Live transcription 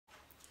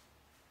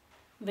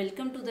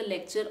Welcome to the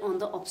lecture on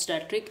the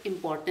obstetric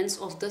importance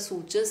of the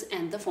sutures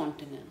and the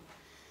fontanelle.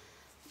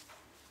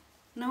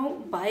 Now,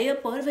 by a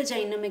per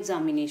vaginum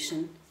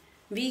examination,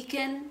 we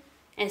can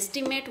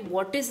estimate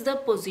what is the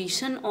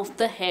position of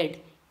the head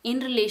in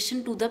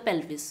relation to the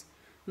pelvis,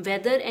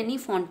 whether any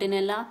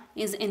fontanella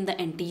is in the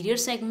anterior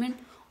segment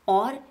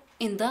or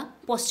in the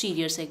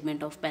posterior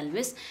segment of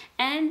pelvis,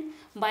 and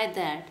by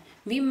that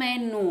we may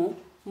know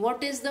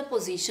what is the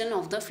position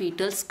of the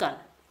fetal skull.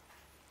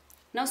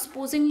 Now,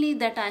 supposingly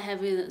that I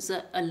have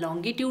a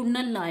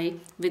longitudinal lie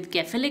with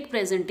cephalic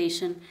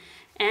presentation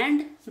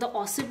and the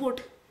occiput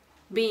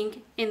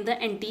being in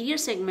the anterior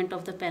segment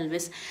of the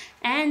pelvis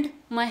and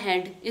my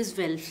head is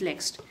well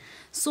flexed.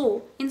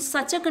 So, in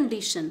such a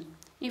condition,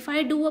 if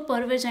I do a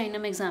per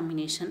vaginum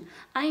examination,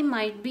 I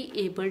might be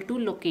able to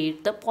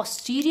locate the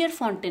posterior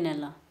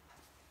fontanella.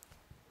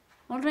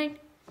 Alright,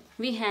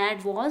 we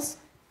had was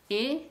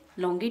a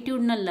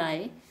longitudinal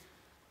lie,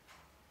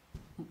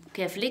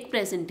 cephalic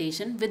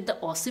presentation with the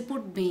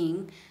occiput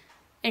being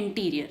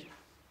anterior.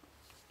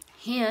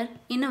 Here,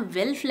 in a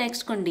well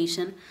flexed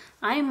condition,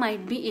 I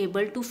might be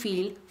able to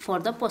feel for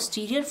the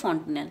posterior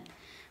fontanelle.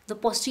 The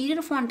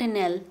posterior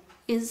fontanelle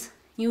is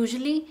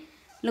usually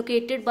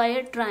located by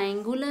a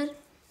triangular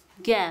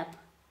gap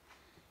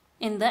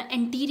in the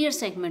anterior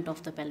segment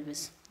of the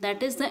pelvis.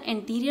 That is the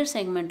anterior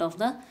segment of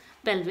the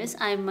pelvis.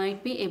 I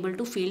might be able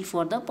to feel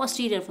for the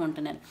posterior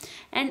fontanelle.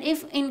 And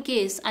if in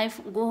case I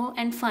go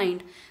and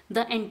find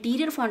the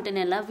anterior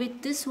fontanella, which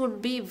this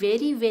would be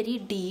very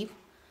deep,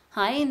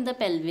 high in the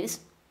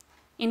pelvis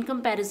in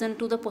comparison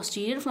to the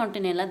posterior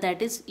fontanella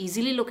that is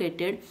easily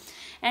located,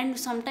 and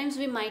sometimes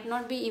we might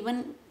not be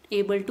even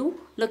able to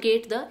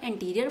locate the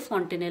anterior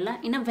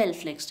fontanella in a well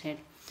flexed head.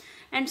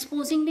 And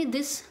supposingly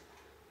this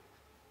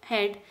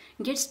head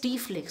gets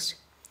deflexed,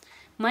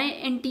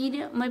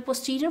 my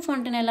posterior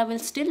fontanella will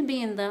still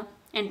be in the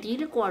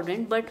anterior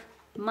quadrant, but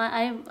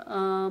I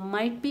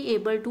might be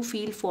able to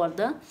feel for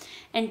the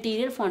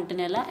anterior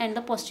fontanella and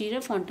the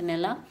posterior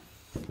fontanella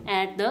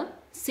at the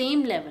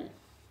same level.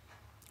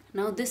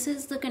 Now this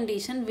is the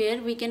condition where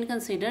we can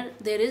consider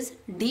there is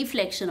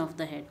deflection of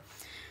the head.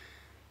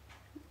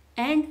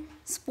 And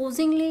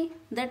supposingly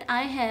that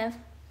I have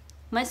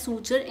my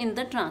suture in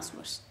the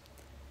transverse.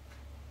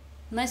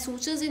 My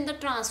sutures in the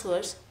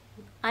transverse,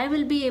 I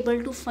will be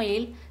able to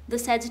feel the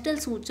sagittal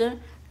suture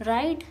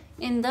right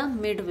in the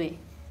midway,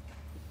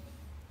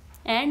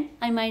 and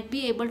I might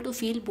be able to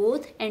feel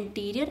both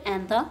anterior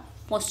and the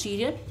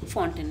posterior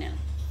fontanelle.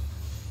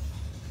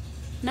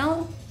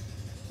 Now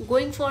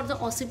going for the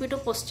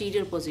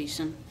occipitoposterior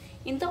position.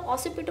 In the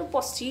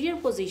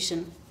occipitoposterior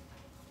position,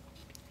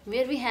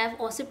 where we have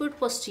occiput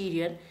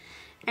posterior,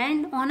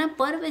 and on a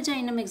per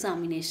vaginum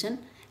examination,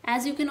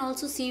 as you can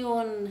also see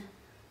on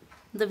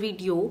the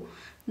video,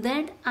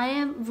 that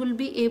I will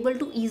be able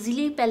to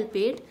easily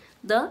palpate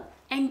the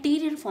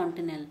anterior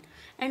fontanelle,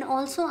 and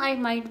also I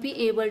might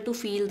be able to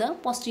feel the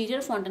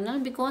posterior fontanelle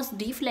because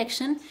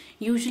deflection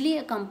usually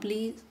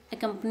accompanies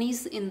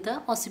in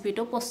the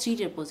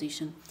occipitoposterior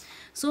position.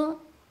 So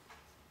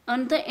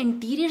on the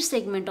anterior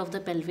segment of the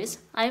pelvis,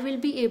 I will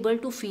be able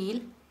to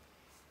feel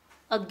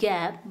a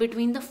gap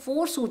between the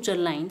four suture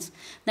lines,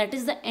 that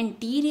is the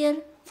anterior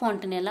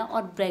fontanella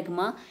or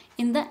Bregma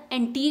in the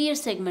anterior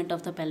segment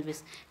of the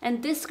pelvis,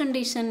 and this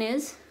condition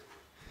is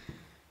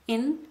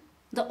in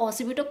the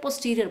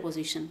occipitoposterior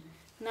position.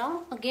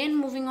 Now again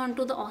moving on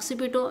to the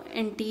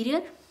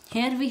occipitoanterior,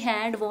 here we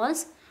had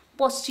was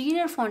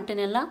posterior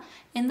fontanella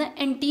in the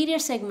anterior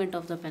segment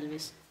of the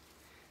pelvis.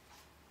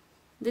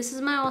 This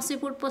is my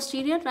occiput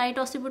posterior, right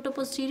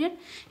occipitoposterior.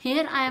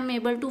 Here I am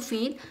able to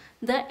feel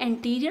the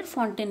anterior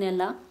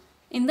fontanella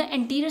in the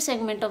anterior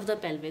segment of the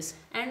pelvis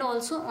and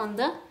also on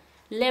the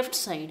left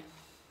side,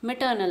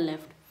 maternal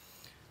left.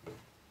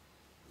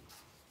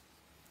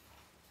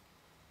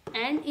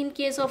 And in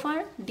case of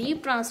our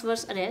deep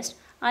transverse arrest,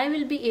 I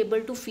will be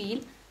able to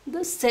feel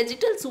the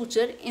sagittal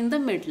suture in the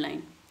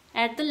midline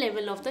at the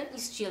level of the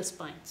ischial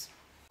spines.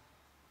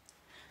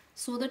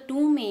 So the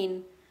two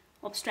main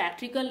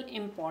obstetrical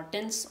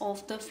importance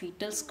of the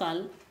fetal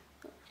skull,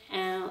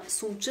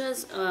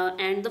 sutures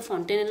and the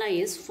fontanella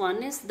is,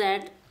 one is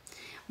that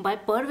by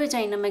per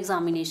vaginum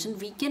examination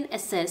we can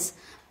assess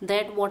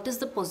that what is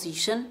the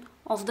position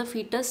of the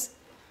fetus,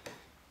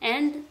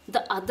 and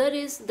the other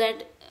is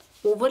that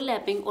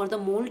overlapping or the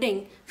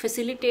molding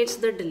facilitates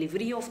the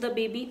delivery of the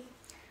baby.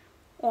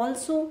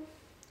 Also,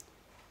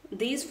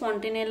 these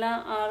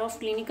fontanella are of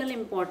clinical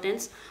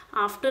importance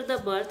after the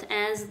birth,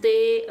 as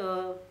they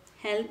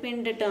help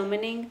in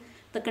determining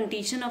the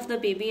condition of the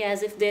baby,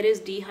 as if there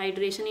is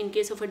dehydration. In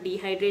case of a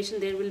dehydration,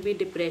 there will be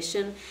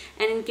depression,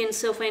 and in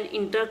case of an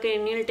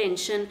intracranial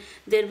tension,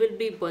 there will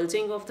be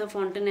bulging of the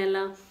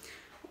fontanella,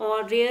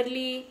 or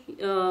rarely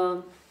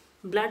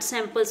blood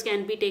samples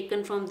can be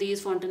taken from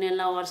these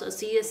fontanella, or a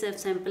CSF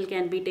sample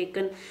can be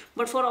taken.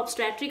 But for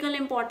obstetrical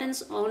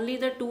importance, only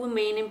the two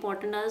main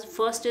important are,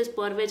 first is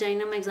per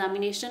vaginum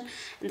examination,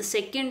 and the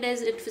second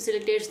is it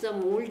facilitates the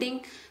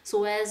molding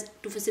so as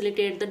to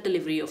facilitate the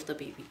delivery of the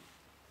baby.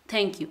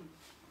 Thank you.